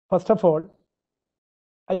First of all,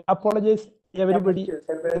 I apologize everybody,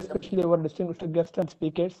 especially our distinguished guests and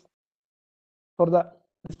speakers, for the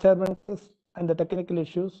disturbances and the technical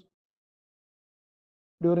issues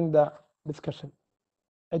during the discussion.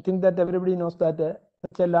 I think that everybody knows that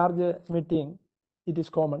such a large meeting, it is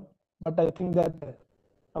common, but I think that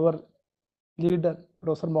our leader,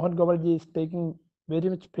 Professor Mohan Gowalji, is taking very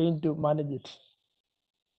much pain to manage it.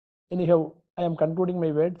 Anyhow, I am concluding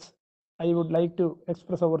my words. I would like to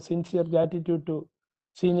express our sincere gratitude to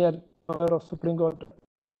Senior Lawyer of Supreme Court,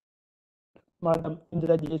 Madam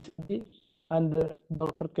Indira Ji, and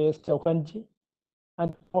Dr. K.S. Chauhanji,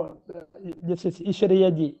 and Justice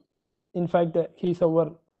Ishwariya Ji. In fact, he is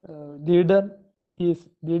our leader. He is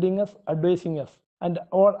leading us, advising us, and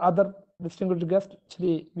all other distinguished guests,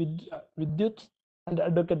 Shri Vidyut and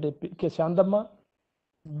Advocate K. Shandamma,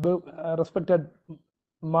 respected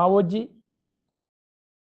Maoji.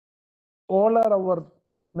 All are our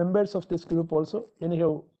members of this group also.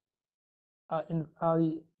 Anyhow,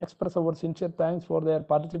 I express our sincere thanks for their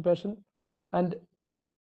participation. And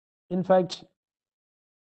in fact,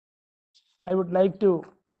 I would like to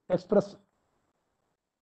express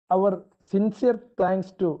our sincere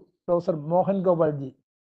thanks to Professor Mohan Gowalji.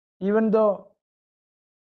 Even though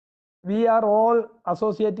we are all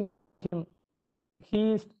associating him,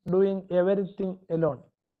 he is doing everything alone.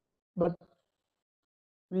 But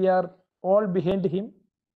we are all behind him.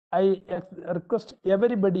 I request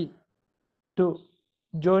everybody to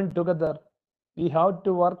join together. We have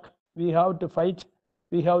to work, we have to fight,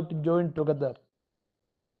 we have to join together.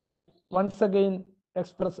 Once again,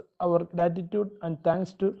 express our gratitude and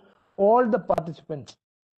thanks to all the participants.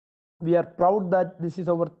 We are proud that this is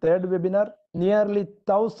our third webinar. Nearly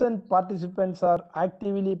 1,000 participants are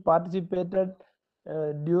actively participated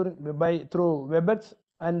through WebEx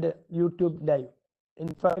and YouTube Live. In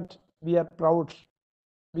fact, we are proud.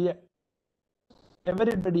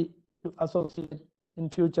 Everybody to associate in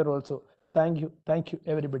future also. Thank you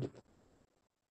everybody.